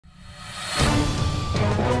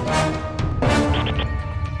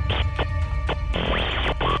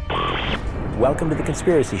Welcome to The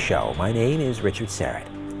Conspiracy Show. My name is Richard Syrett.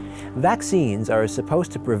 Vaccines are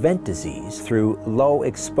supposed to prevent disease through low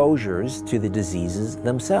exposures to the diseases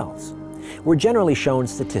themselves. We're generally shown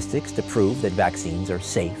statistics to prove that vaccines are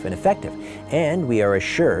safe and effective, and we are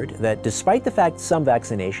assured that despite the fact some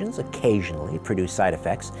vaccinations occasionally produce side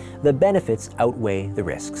effects, the benefits outweigh the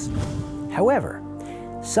risks. However,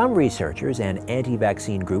 some researchers and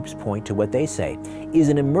anti-vaccine groups point to what they say is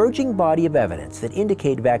an emerging body of evidence that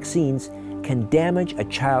indicate vaccines can damage a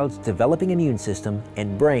child's developing immune system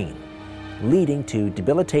and brain, leading to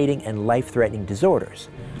debilitating and life-threatening disorders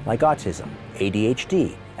like autism,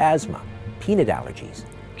 ADHD, asthma, peanut allergies,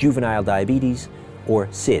 juvenile diabetes, or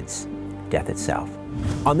SIDS, death itself.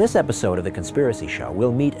 On this episode of The Conspiracy Show,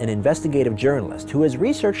 we'll meet an investigative journalist who has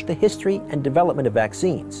researched the history and development of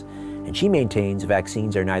vaccines, and she maintains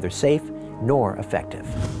vaccines are neither safe nor effective.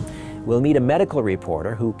 We'll meet a medical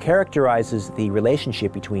reporter who characterizes the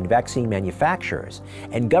relationship between vaccine manufacturers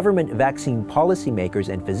and government vaccine policymakers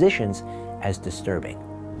and physicians as disturbing.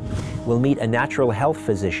 We'll meet a natural health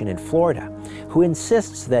physician in Florida who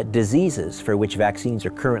insists that diseases for which vaccines are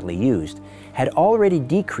currently used had already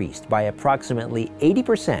decreased by approximately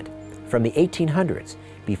 80% from the 1800s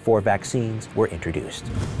before vaccines were introduced.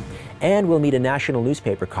 And we'll meet a national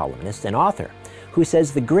newspaper columnist and author who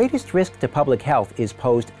says the greatest risk to public health is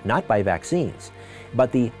posed not by vaccines,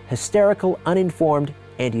 but the hysterical, uninformed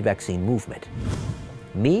anti-vaccine movement.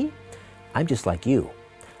 Me? I'm just like you.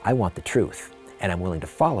 I want the truth, and I'm willing to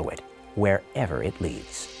follow it wherever it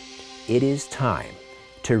leads. It is time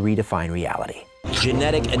to redefine reality.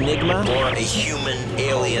 Genetic enigma or a human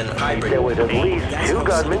alien hybrid? There was at least two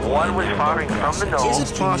gunmen. One was firing from the nose.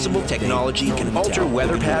 Is it possible technology can alter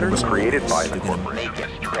weather patterns? Created by the corporation.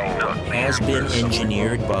 Has been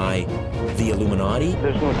engineered by the Illuminati?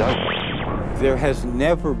 There's no doubt. There has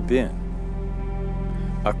never been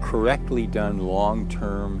a correctly done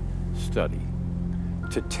long-term study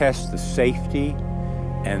to test the safety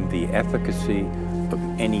and the efficacy of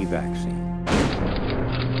any vaccine.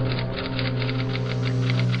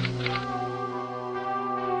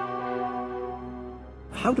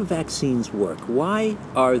 How do vaccines work? Why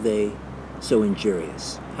are they so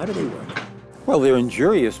injurious? How do they work? Well, they're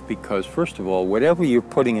injurious because, first of all, whatever you're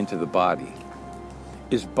putting into the body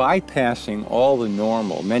is bypassing all the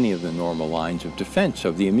many of the normal lines of defense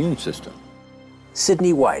of the immune system.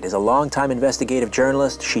 Sydney White is a longtime investigative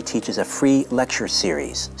journalist. She teaches a free lecture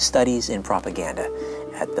series, Studies in Propaganda,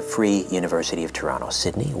 at the Free University of Toronto.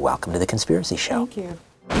 Sydney, welcome to The Conspiracy Show. Thank you.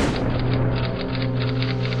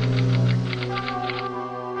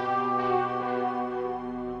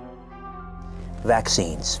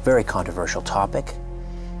 Vaccines, very controversial topic.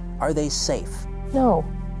 Are they safe? No,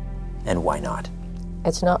 And why not?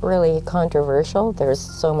 it's not really controversial. There's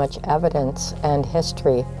so much evidence and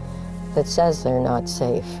history that says they're not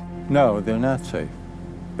safe. No, they're not safe.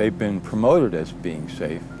 They've been promoted as being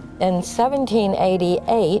safe. In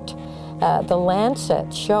 1788, the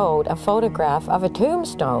Lancet showed a photograph of a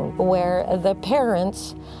tombstone where the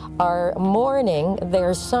parents are mourning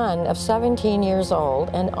their son of 17 years old,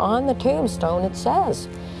 and on the tombstone it says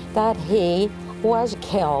that he was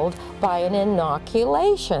killed by an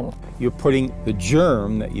inoculation. You're putting the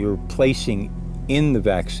germ that you're placing in the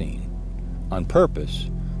vaccine on purpose,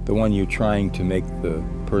 the one you're trying to make the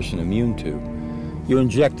person immune to, you're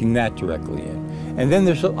injecting that directly in. And then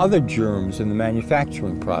there's other germs in the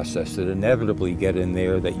manufacturing process that inevitably get in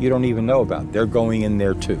there that you don't even know about. They're going in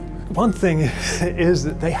there too. One thing is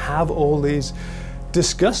that they have all these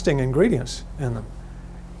disgusting ingredients in them.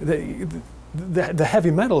 The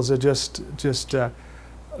heavy metals are just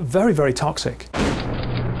very, very toxic.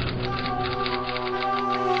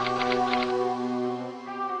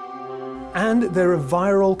 And there are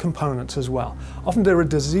viral components as well. Often there are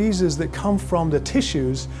diseases that come from the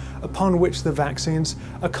tissues upon which the vaccines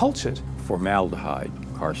are cultured. Formaldehyde,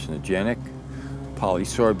 carcinogenic.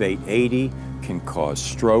 Polysorbate 80 can cause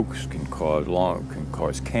strokes, can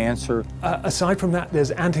cause cancer. Aside from that,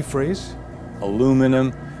 there's antifreeze.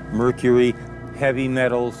 Aluminum, mercury, heavy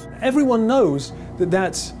metals. Everyone knows that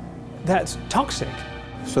that's toxic.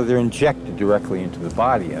 So they're injected directly into the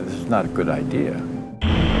body, and this is not a good idea.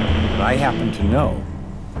 But I happen to know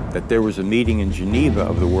that there was a meeting in Geneva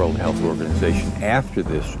of the World Health Organization after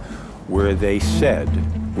this where they said,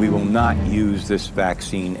 we will not use this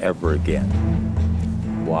vaccine ever again.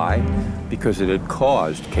 Why? Because it had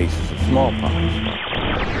caused cases of smallpox.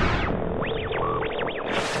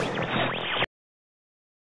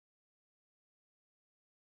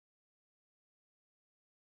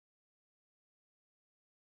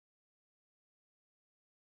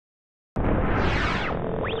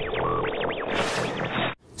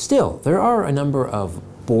 Still, there are a number of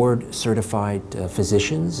board-certified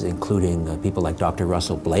physicians, including people like Dr.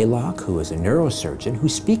 Russell Blaylock, who is a neurosurgeon, who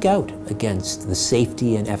speak out against the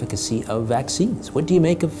safety and efficacy of vaccines. What do you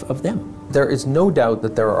make of them? There is no doubt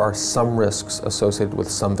that there are some risks associated with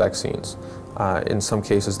some vaccines. In some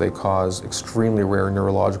cases, they cause extremely rare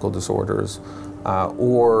neurological disorders,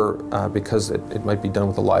 or because it might be done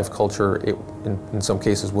with a live culture, it, in some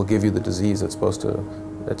cases, will give you the disease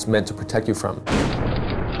it's meant to protect you from.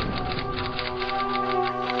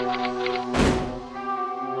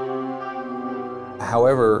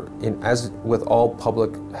 However, as with all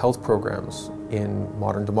public health programs in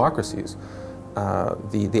modern democracies,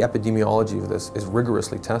 the epidemiology of this is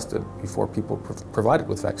rigorously tested before people are provided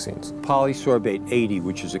with vaccines. Polysorbate 80,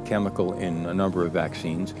 which is a chemical in a number of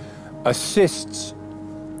vaccines, assists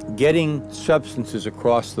getting substances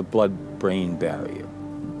across the blood-brain barrier.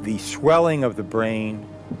 The swelling of the brain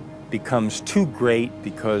becomes too great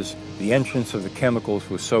because the entrance of the chemicals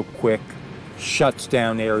was so quick, shuts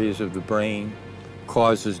down areas of the brain,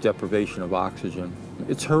 causes deprivation of oxygen.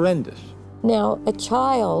 It's horrendous. Now, a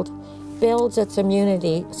child builds its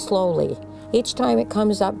immunity slowly. Each time it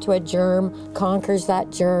comes up to a germ, conquers that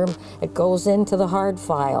germ, it goes into the hard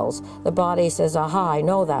files. The body says, aha, I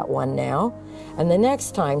know that one now. And the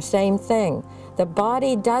next time, same thing. The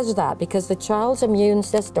body does that because the child's immune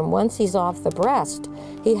system, once he's off the breast,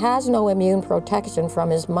 he has no immune protection from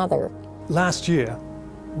his mother. Last year,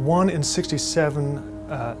 1 in 67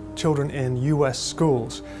 children in US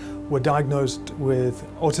schools were diagnosed with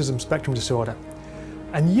autism spectrum disorder.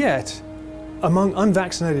 And yet, among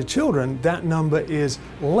unvaccinated children, that number is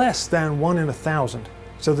less than 1 in 1,000.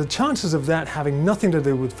 So the chances of that having nothing to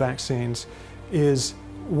do with vaccines is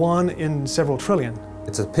 1 in several trillion.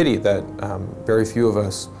 It's a pity that very few of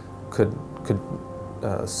us could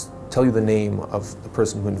tell you the name of the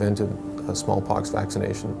person who invented smallpox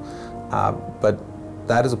vaccination, but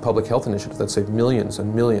that is a public health initiative that saved millions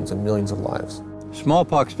and millions and millions of lives.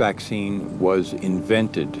 Smallpox vaccine was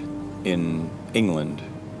invented in England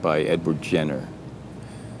by Edward Jenner.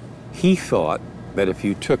 He thought that if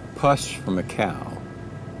you took pus from a cow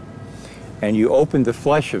and you opened the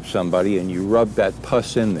flesh of somebody and you rubbed that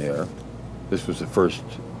pus in there, this was the first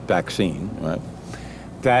vaccine, right,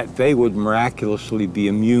 that they would miraculously be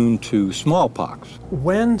immune to smallpox.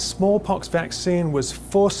 When smallpox vaccine was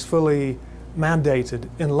forcefully mandated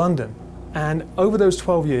in London, and over those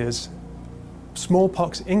 12 years,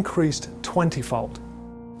 smallpox increased 20-fold.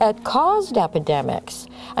 It caused epidemics,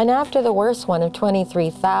 and after the worst one of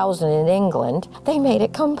 23,000 in England, they made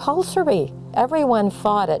it compulsory. Everyone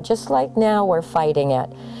fought it, just like now we're fighting it.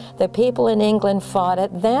 The people in England fought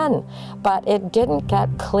it then, but it didn't get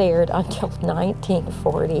cleared until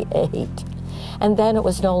 1948. And then it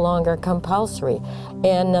was no longer compulsory.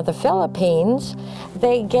 In the Philippines,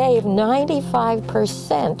 they gave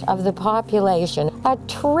 95% of the population a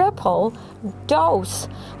triple dose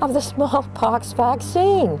of the smallpox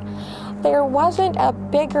vaccine. There wasn't a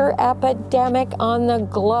bigger epidemic on the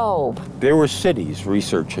globe. There were cities,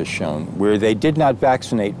 research has shown, where they did not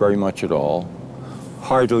vaccinate very much at all,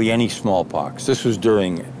 hardly any smallpox. This was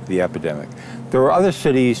during the epidemic. There were other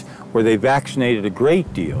cities where they vaccinated a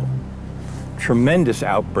great deal, tremendous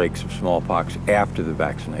outbreaks of smallpox after the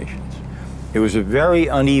vaccinations. It was a very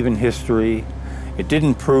uneven history. It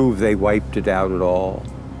didn't prove they wiped it out at all.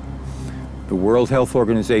 The World Health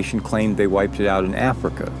Organization claimed they wiped it out in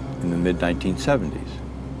Africa in the mid-1970s.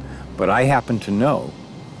 But I happen to know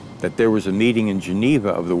that there was a meeting in Geneva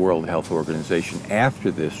of the World Health Organization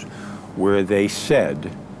after this where they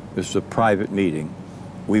said, this is a private meeting,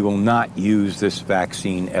 we will not use this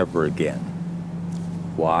vaccine ever again.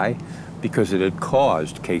 Why? Because it had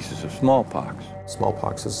caused cases of smallpox.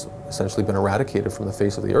 Smallpox has essentially been eradicated from the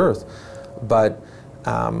face of the earth, but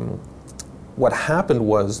what happened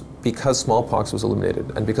was, because smallpox was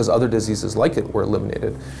eliminated and because other diseases like it were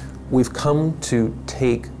eliminated, we've come to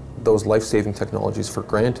take those life-saving technologies for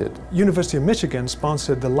granted. University of Michigan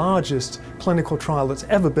sponsored the largest clinical trial that's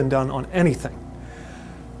ever been done on anything.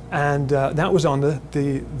 And that was on the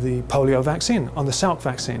polio vaccine, on the Salk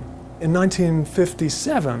vaccine. In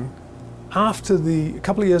 1957, a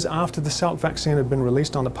couple of years after the Salk vaccine had been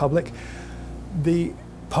released on the public, the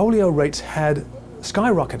polio rates had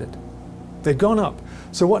skyrocketed. They'd gone up.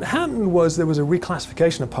 So what happened was there was a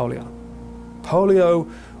reclassification of polio. Polio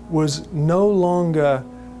was no longer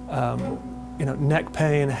neck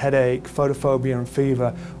pain, headache, photophobia, and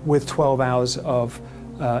fever with 12 hours of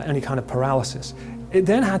any kind of paralysis. It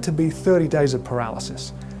then had to be 30 days of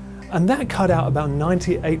paralysis. And that cut out about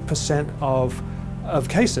 98% of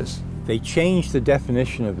cases. They changed the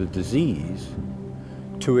definition of the disease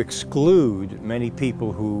to exclude many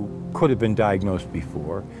people who could have been diagnosed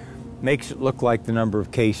before makes it look like the number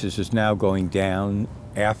of cases is now going down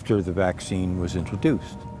after the vaccine was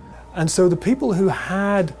introduced. And so the people who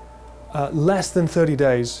had less than 30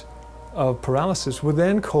 days of paralysis were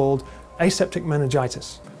then called aseptic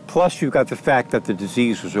meningitis. Plus, you've got the fact that the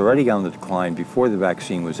disease was already on the decline before the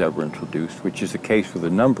vaccine was ever introduced, which is the case with a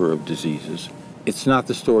number of diseases. It's not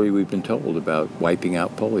the story we've been told about wiping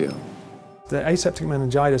out polio. The aseptic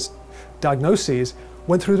meningitis diagnoses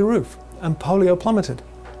went through the roof and polio plummeted.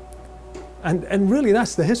 And really,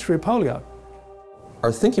 that's the history of polio.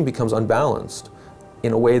 Our thinking becomes unbalanced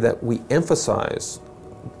in a way that we emphasize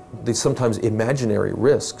the sometimes imaginary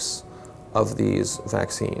risks of these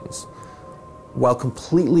vaccines while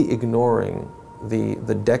completely ignoring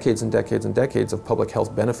the decades and decades and decades of public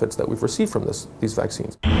health benefits that we've received from these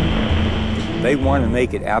vaccines. They want to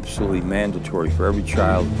make it absolutely mandatory for every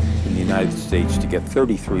child in the United States to get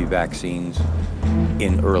 33 vaccines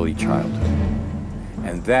in early childhood.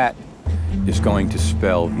 And that is going to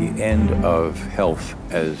spell the end of health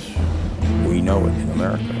as we know it in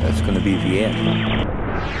America. That's going to be the end.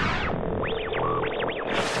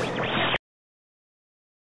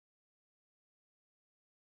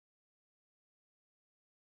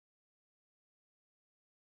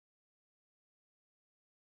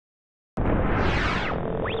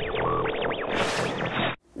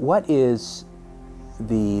 What is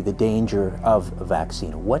the danger of a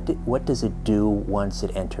vaccine? What does it do once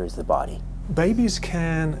it enters the body? Babies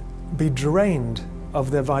can be drained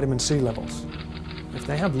of their vitamin C levels. If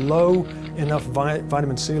they have low enough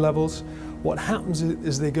vitamin C levels, what happens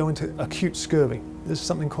is they go into acute scurvy. This is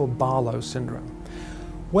something called Barlow syndrome.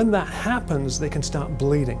 When that happens, they can start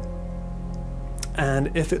bleeding.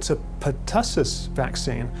 And if it's a pertussis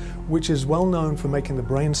vaccine, which is well known for making the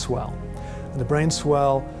brain swell, and the brain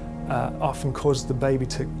swell often causes the baby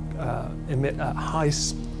to emit a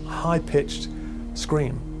high-pitched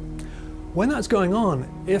scream. When that's going on,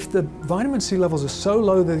 if the vitamin C levels are so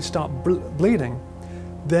low that they start bleeding,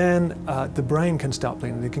 then the brain can start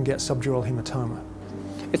bleeding. They can get subdural hematoma.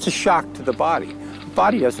 It's a shock to the body. The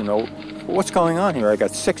body doesn't know what's going on here. I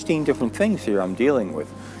got 16 different things here I'm dealing with.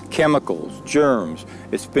 Chemicals, germs,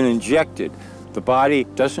 it's been injected. The body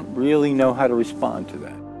doesn't really know how to respond to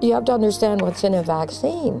that. You have to understand what's in a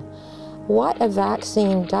vaccine. What a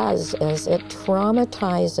vaccine does is it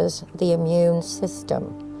traumatizes the immune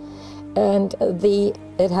system. And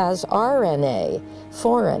it has RNA,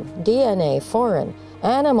 foreign, DNA, foreign,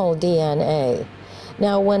 animal DNA.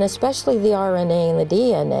 Now, when especially the RNA and the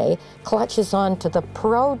DNA clutches onto the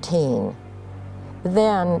protein,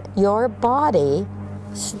 then your body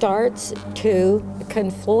starts to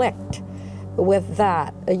conflict with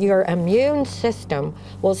that. Your immune system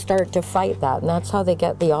will start to fight that, and that's how they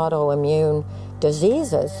get the autoimmune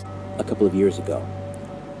diseases. A couple of years ago,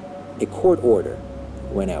 a court order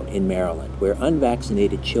went out in Maryland where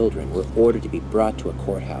unvaccinated children were ordered to be brought to a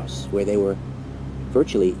courthouse where they were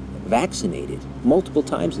virtually vaccinated, multiple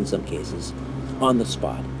times in some cases, on the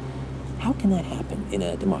spot. How can that happen in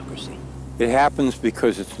a democracy? It happens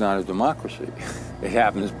because it's not a democracy. It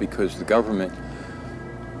happens because the government,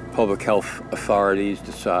 public health authorities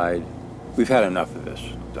decide, we've had enough of this.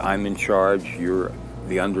 I'm in charge, you're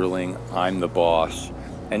the underling, I'm the boss,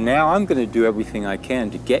 and now I'm going to do everything I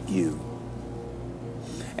can to get you.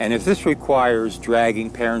 And if this requires dragging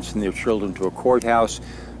parents and their children to a courthouse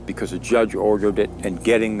because a judge ordered it and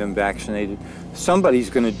getting them vaccinated, somebody's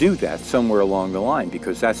going to do that somewhere along the line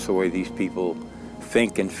because that's the way these people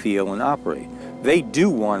think and feel and operate. They do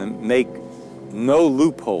want to make no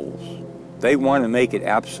loopholes. They want to make it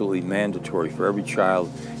absolutely mandatory for every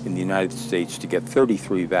child in the United States to get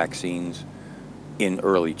 33 vaccines in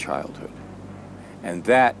early childhood. And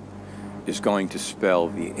that is going to spell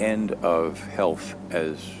the end of health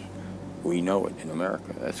as we know it in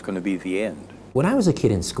America. That's going to be the end. When I was a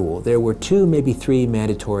kid in school, there were 2, maybe 3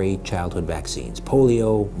 mandatory childhood vaccines: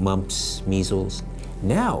 polio, mumps, measles.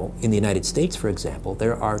 Now, in the United States, for example,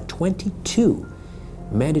 there are 22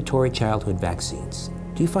 mandatory childhood vaccines.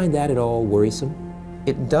 Do you find that at all worrisome?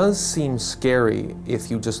 It does seem scary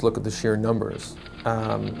if you just look at the sheer numbers.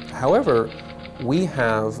 However, we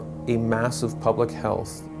have a massive public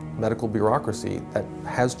health medical bureaucracy that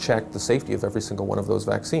has checked the safety of every single one of those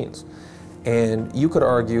vaccines. And you could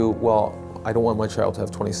argue, well, I don't want my child to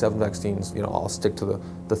have 27 vaccines, I'll stick to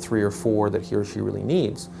the 3 or 4 that he or she really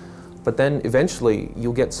needs. But then eventually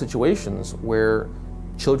you'll get situations where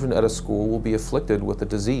children at a school will be afflicted with a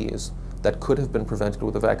disease that could have been prevented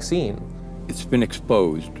with a vaccine. It's been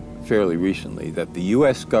exposed fairly recently that the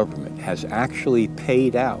U.S. government has actually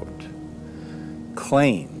paid out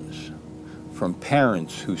claims from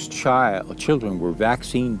parents whose children were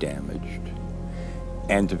vaccine damaged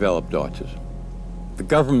and developed autism. The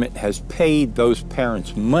government has paid those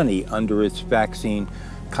parents money under its vaccine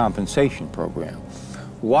compensation program,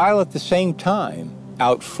 while at the same time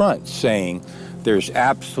out front saying there's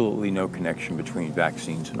absolutely no connection between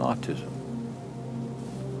vaccines and autism.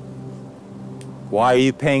 Why are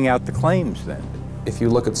you paying out the claims then? If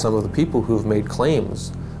you look at some of the people who've made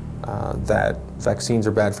claims that vaccines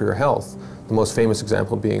are bad for your health, the most famous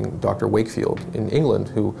example being Dr. Wakefield in England,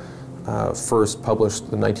 who first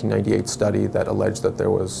published the 1998 study that alleged that there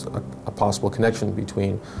was a possible connection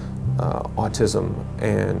between autism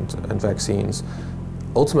and vaccines.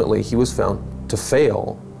 Ultimately, he was found to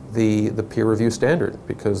fail the peer review standard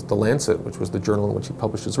because The Lancet, which was the journal in which he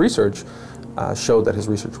published his research, showed that his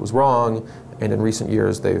research was wrong, and in recent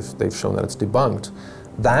years they've shown that it's debunked.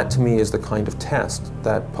 That, to me, is the kind of test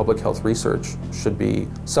that public health research should be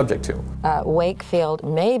subject to. Wakefield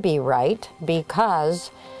may be right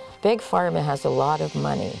because Big Pharma has a lot of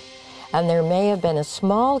money, and there may have been a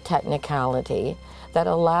small technicality that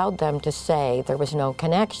allowed them to say there was no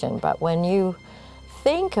connection. But when you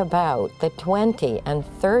think about the 20 and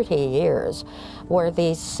 30 years where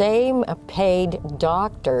these same paid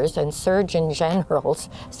doctors and surgeon generals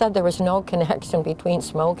said there was no connection between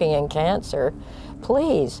smoking and cancer,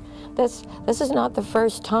 please, this is not the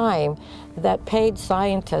first time that paid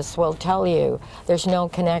scientists will tell you there's no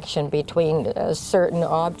connection between certain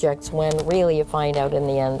objects when really you find out in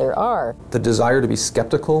the end there are. The desire to be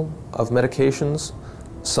skeptical of medications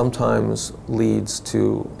sometimes leads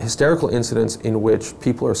to hysterical incidents in which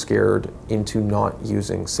people are scared into not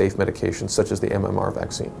using safe medications such as the MMR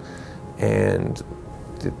vaccine. And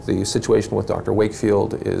the situation with Dr.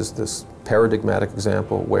 Wakefield is this paradigmatic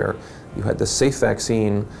example where you had this safe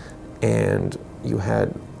vaccine and you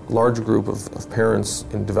had a large group of parents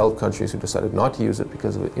in developed countries who decided not to use it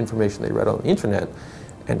because of information they read on the internet,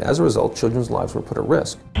 and as a result, children's lives were put at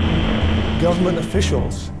risk. Government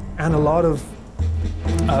officials and a lot of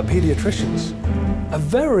pediatricians are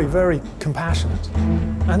very, very compassionate.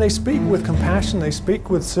 And they speak with compassion, they speak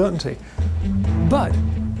with certainty. But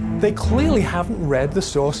they clearly haven't read the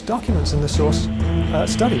source documents and the source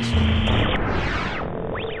studies.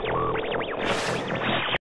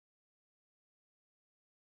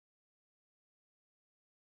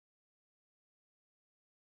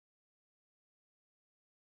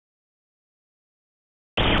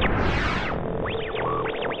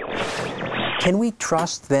 Can we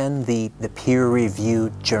trust then the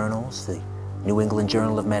peer-reviewed journals, the New England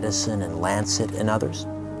Journal of Medicine and Lancet and others?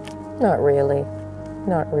 Not really.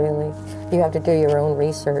 Not really. You have to do your own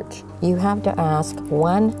research. You have to ask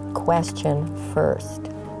one question first.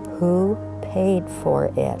 Who paid for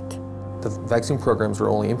it? The vaccine programs are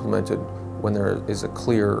only implemented when there is a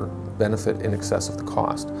clear benefit in excess of the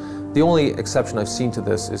cost. The only exception I've seen to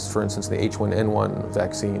this is, for instance, the H1N1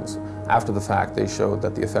 vaccines. After the fact, they showed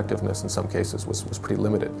that the effectiveness in some cases was pretty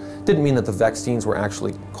limited. Didn't mean that the vaccines were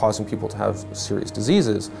actually causing people to have serious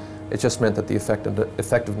diseases. It just meant that the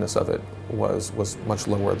effectiveness of it was much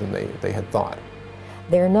lower than they had thought.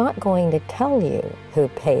 They're not going to tell you who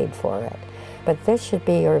paid for it, but this should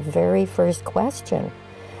be your very first question.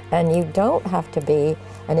 And you don't have to be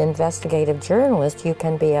an investigative journalist, you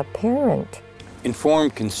can be a parent.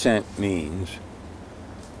 Informed consent means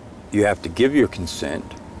you have to give your consent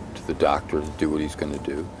to the doctor to do what he's going to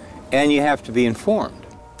do, and you have to be informed.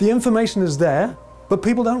 The information is there, but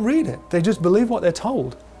people don't read it. They just believe what they're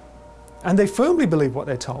told. And they firmly believe what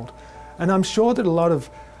they're told. And I'm sure that a lot of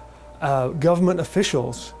government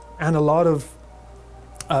officials and a lot of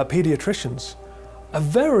pediatricians are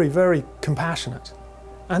very, very compassionate.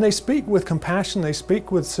 And they speak with compassion, they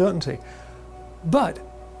speak with certainty. But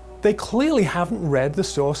they clearly haven't read the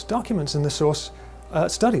source documents and the source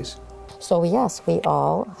studies. So yes, we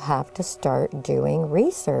all have to start doing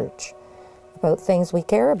research about things we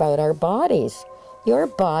care about, our bodies. Your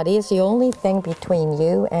body is the only thing between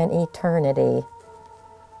you and eternity.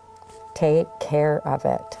 Take care of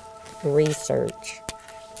it. Research.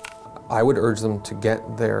 I would urge them to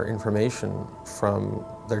get their information from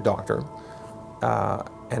their doctor,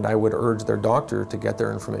 and I would urge their doctor to get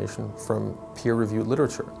their information from peer-reviewed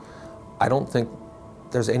literature. I don't think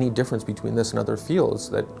there's any difference between this and other fields,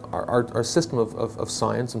 that our system of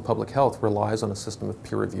science and public health relies on a system of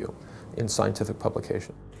peer review in scientific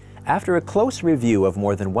publication. After a close review of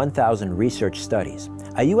more than 1,000 research studies,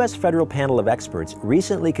 a U.S. federal panel of experts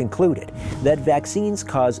recently concluded that vaccines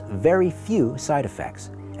cause very few side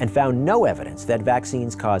effects and found no evidence that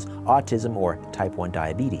vaccines cause autism or type 1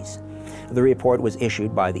 diabetes. The report was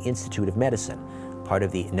issued by the Institute of Medicine, part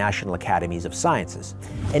of the National Academies of Sciences,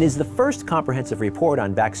 and is the first comprehensive report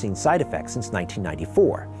on vaccine side effects since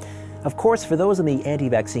 1994. Of course, for those in the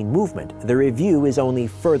anti-vaccine movement, the review is only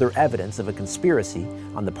further evidence of a conspiracy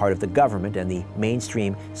on the part of the government and the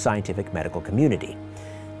mainstream scientific medical community.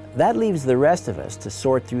 That leaves the rest of us to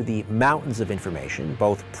sort through the mountains of information,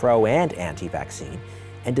 both pro and anti-vaccine,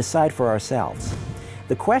 and decide for ourselves.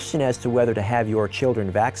 The question as to whether to have your children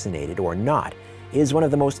vaccinated or not is one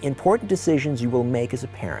of the most important decisions you will make as a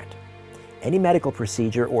parent. Any medical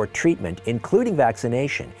procedure or treatment, including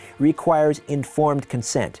vaccination, requires informed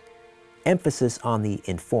consent. Emphasis on the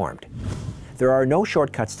informed. There are no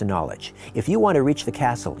shortcuts to knowledge. If you want to reach the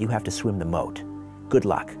castle, you have to swim the moat. Good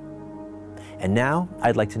luck. And now,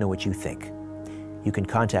 I'd like to know what you think. You can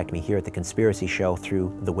contact me here at The Conspiracy Show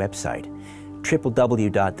through the website,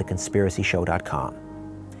 www.theconspiracyshow.com.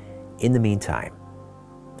 In the meantime,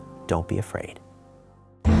 don't be afraid.